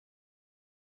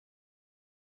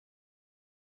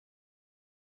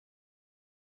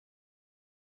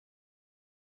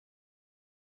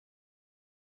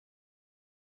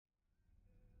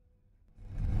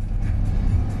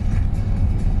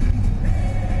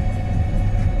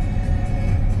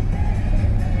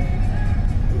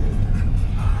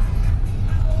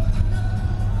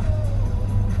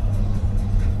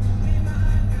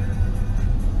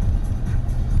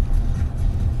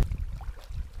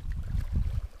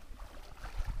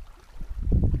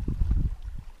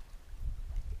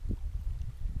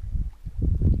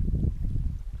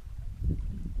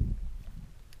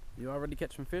You already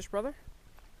catch some fish, brother?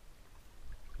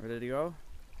 Ready to go?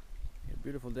 A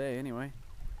beautiful day anyway.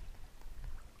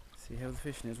 See how the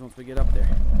fishing is once we get up there.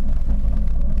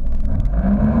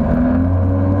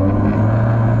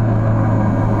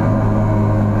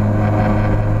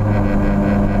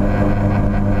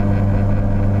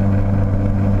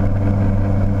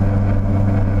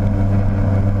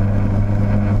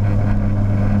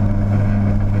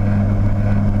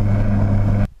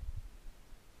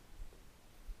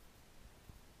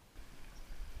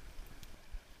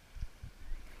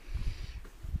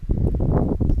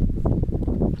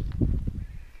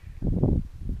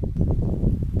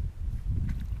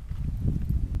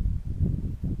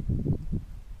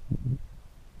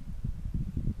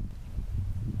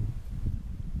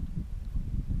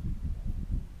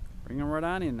 Bring them right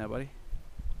on in now, buddy.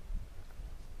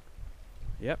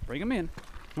 Yep, bring them in.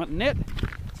 Want a net?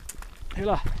 Here,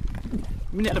 look.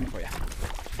 Let me net them for you.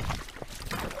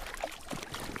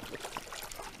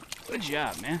 Good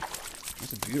job, man.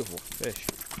 That's a beautiful fish.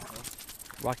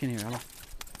 Walk in here, Ella.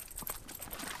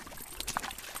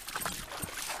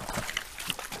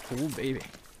 Oh, baby.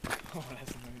 Oh,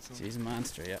 that's amazing. She's a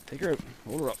monster, yeah. Take her out.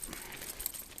 Hold her up.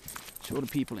 Show the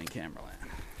people in camera land.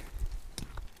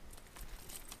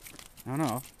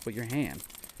 No, put your hand.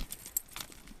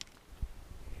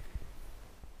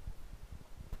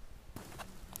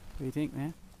 What do you think,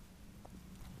 man?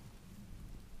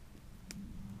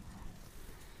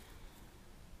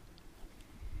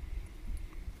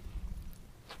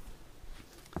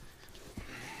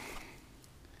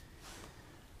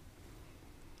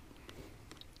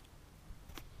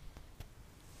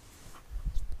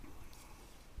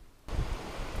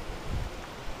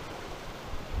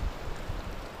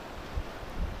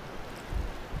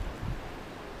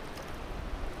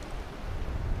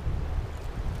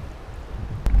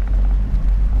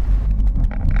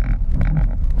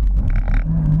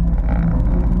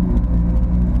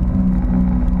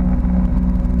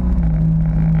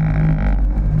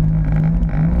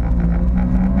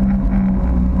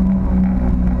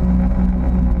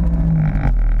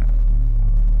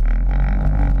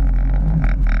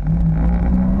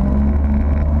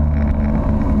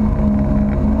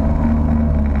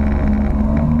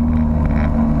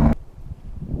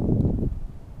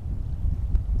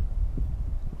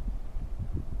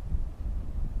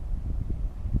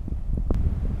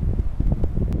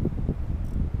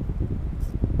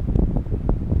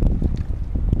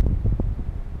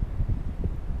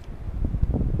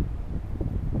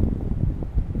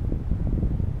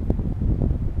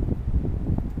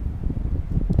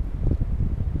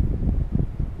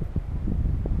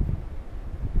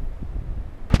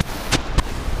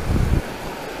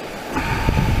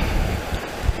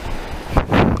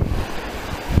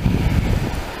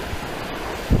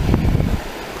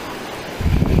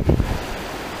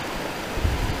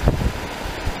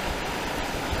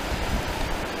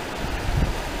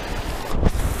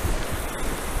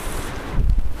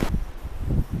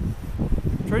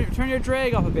 Turn your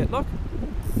drag up a bit, look.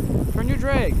 Turn your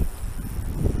drag.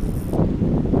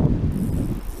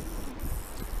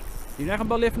 You're not going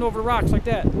to be lifting over the rocks like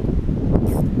that.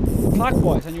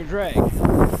 Clockwise on your drag.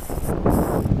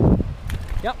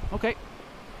 Yep, okay.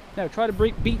 Now try to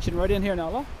break beaching right in here now,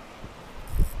 look.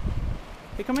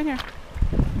 Okay, come in here.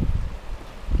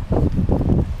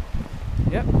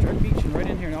 Yep, try beaching right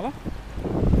in here now, look.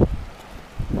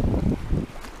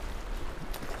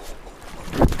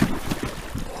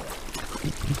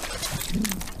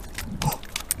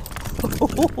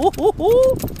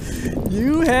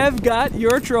 You have got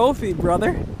your trophy,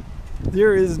 brother.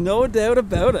 There is no doubt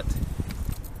about it.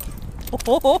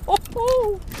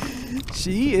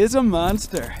 She is a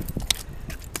monster.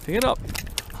 Pick it up.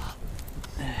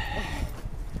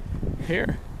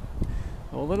 Here.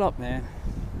 Hold it up, man.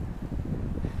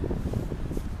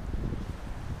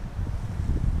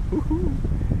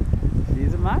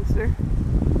 She's a monster.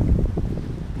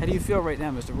 How do you feel right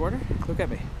now, Mr. Border? Look at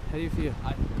me. How do you feel?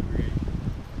 I feel great.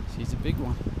 She's a big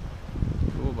one.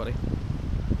 Cool, buddy.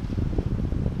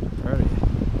 Proud of you.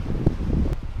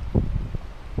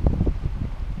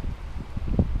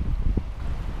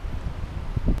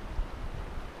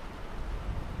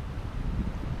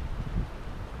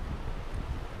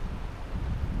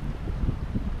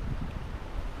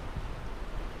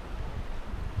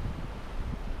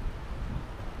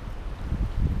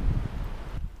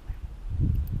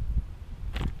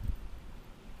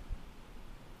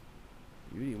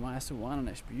 Beauty wants to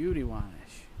OUANINICHE, beauty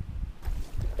OUANINICHE.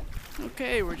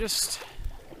 Okay, Andrew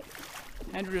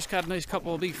just caught a nice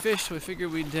couple of big fish, so we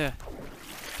figured we'd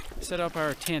set up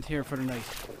our tent here for the night.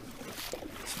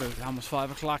 It's about almost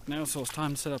 5 o'clock now, so it's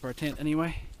time to set up our tent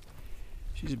anyway.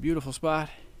 She's a beautiful spot.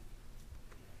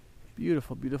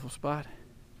 Beautiful, beautiful spot.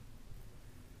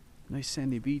 Nice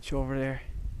sandy beach over there.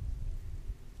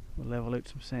 We'll level out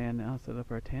some sand now, set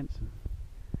up our tents and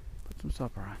put some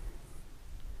supper on.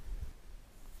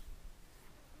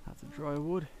 Lots of dry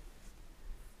wood.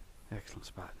 Excellent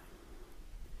spot.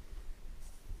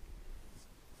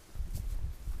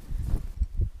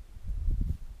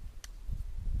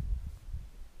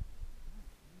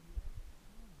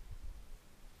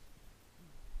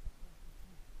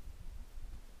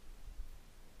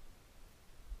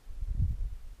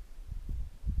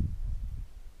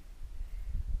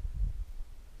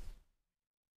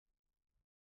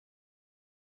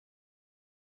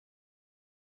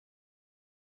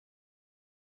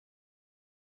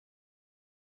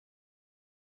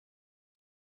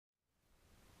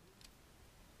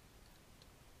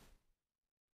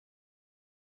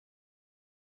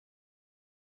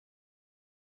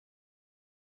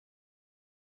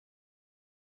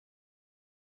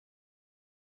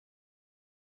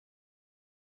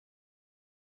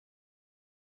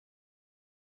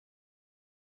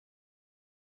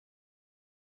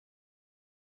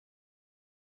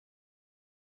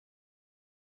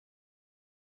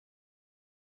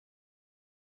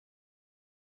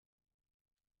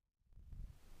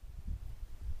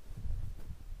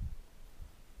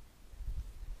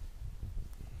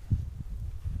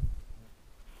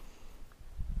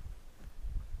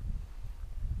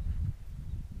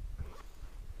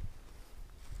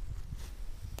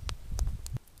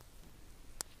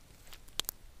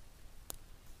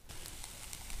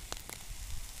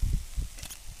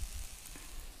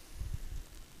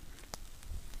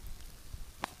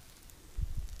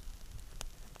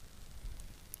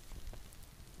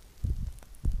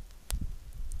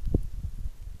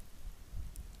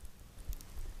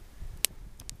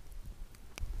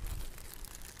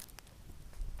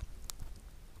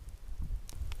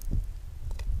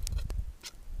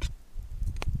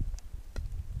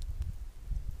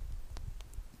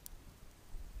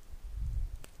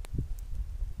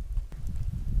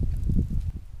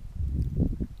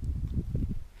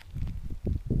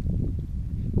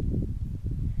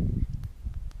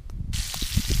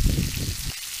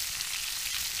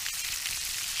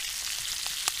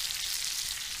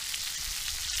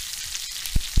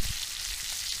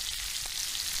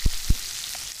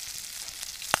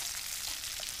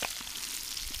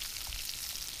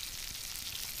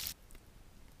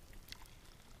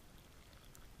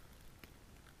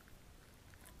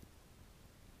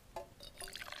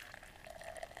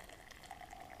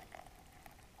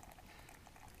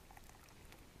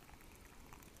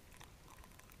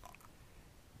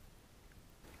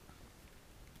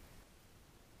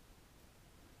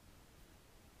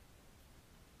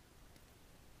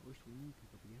 Wish we knew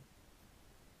pick up again.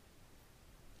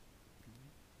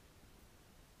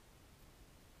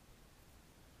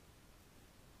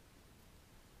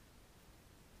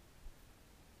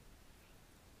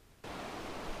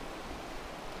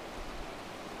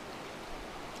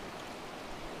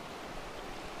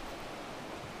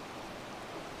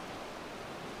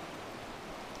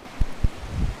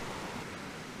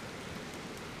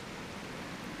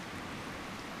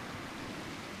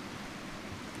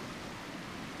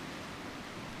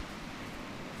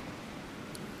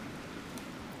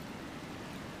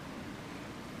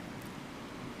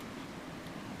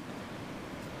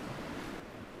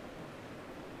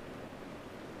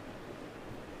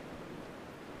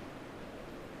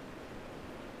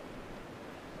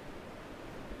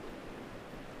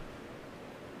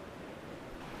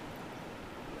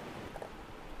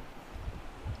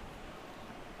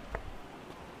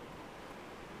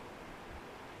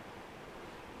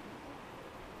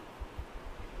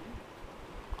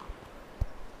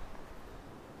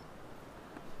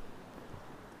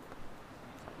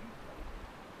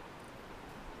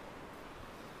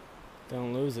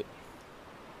 Don't lose it.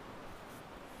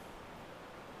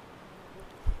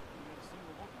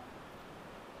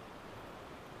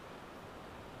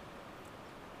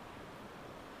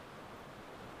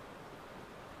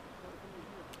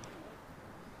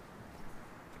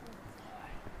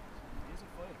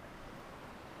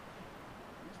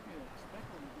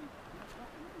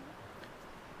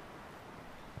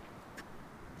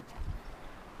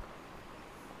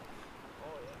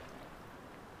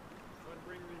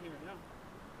 Bring me here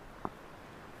now.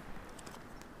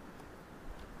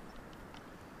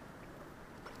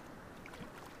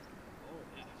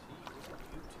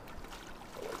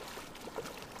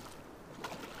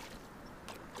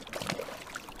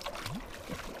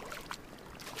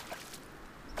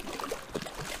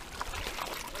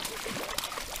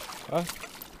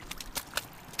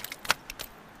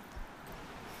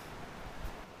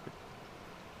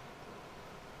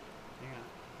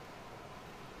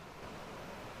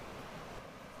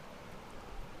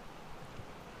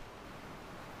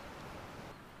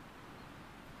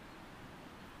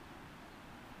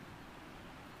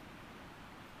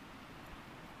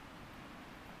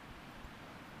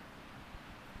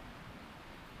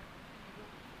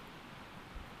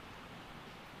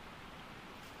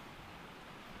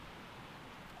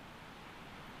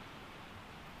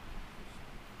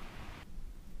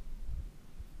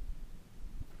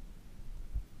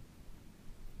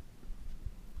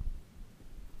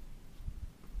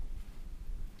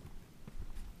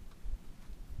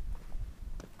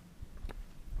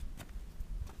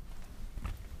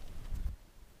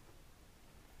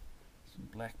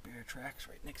 black bear tracks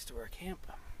right next to our camp.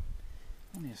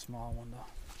 Only a small one though.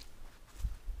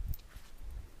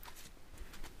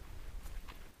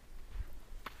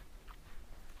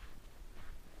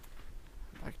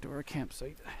 Back to our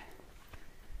campsite.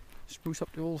 Spruce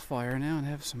up the old fire now and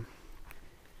have some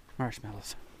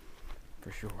marshmallows.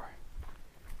 For sure.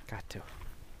 Got to.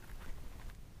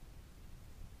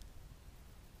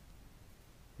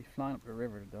 He's flying up the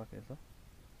river, the duck is, huh?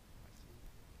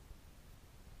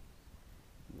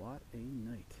 What a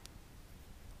night.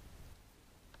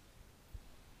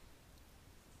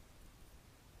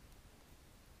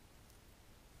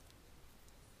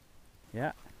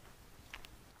 Yeah.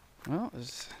 Well,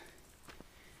 it's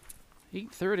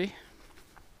 8:30.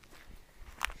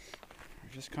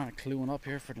 We're just kind of cluing up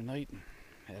here for the night and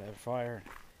had a fire.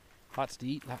 Lots to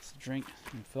eat, lots to drink,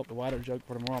 and fill up the water jug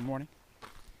for tomorrow morning.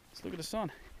 Let's look at the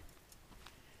sun.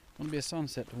 Gonna be a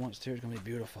sunset for once too. It's gonna be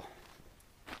beautiful.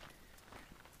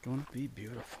 Gonna be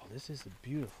beautiful. This is a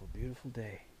beautiful, beautiful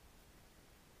day.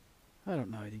 I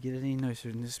don't know how to get it any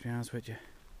nicer than this, to be honest with you.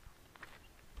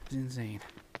 It's insane.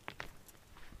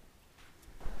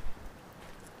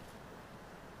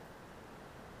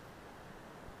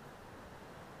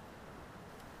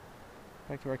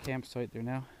 Back to our campsite there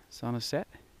now. Sun is set.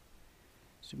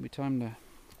 Soon be time to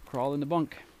crawl in the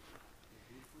bunk.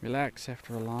 Relax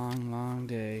after a long, long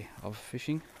day of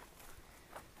fishing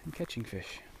and catching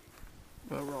fish.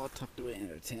 Well, we're all tucked away in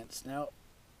our tents now.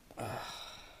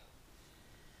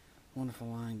 Wonderful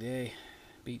long day.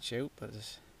 Beach out, but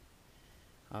it's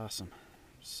awesome.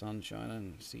 Sun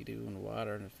shining, sea dew and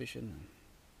water and fishing. And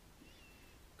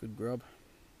good grub.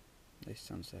 Nice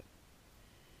sunset.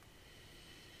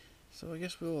 So I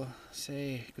guess we'll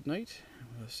say good night.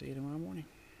 We'll see you tomorrow morning.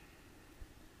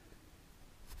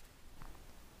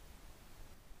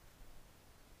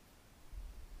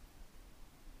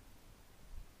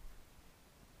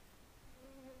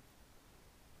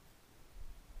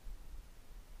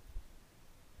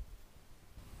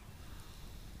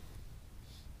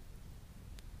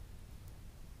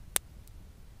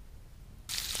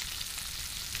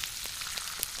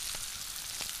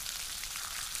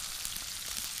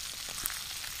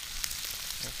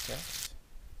 Okay.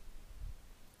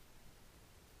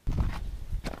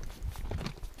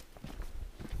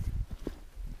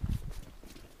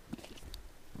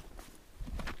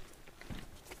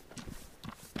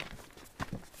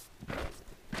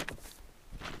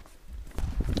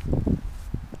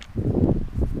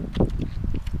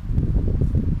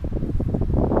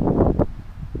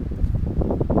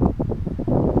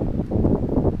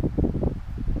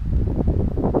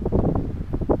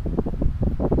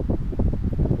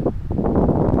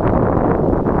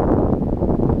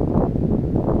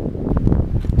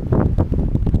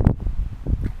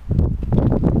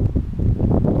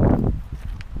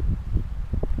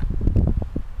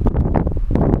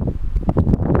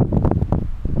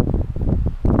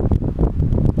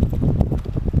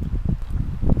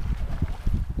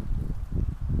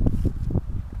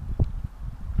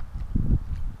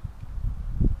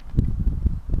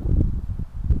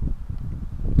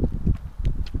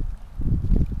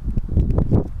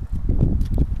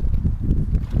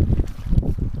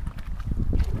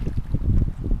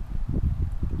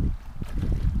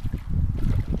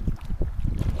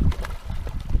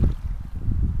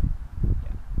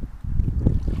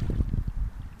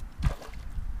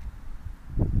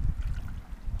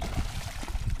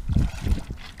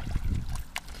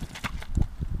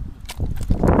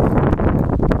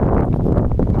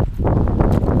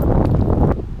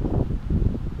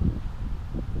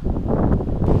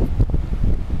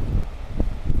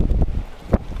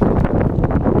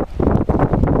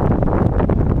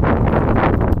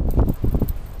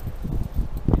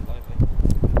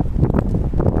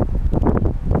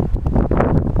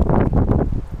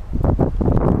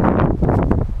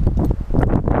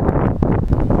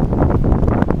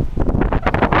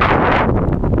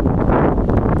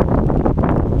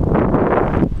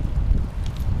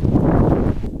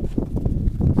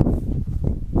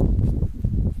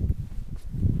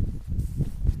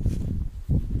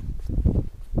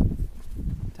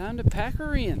 Time to pack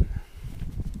her in.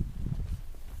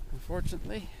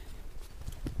 Unfortunately,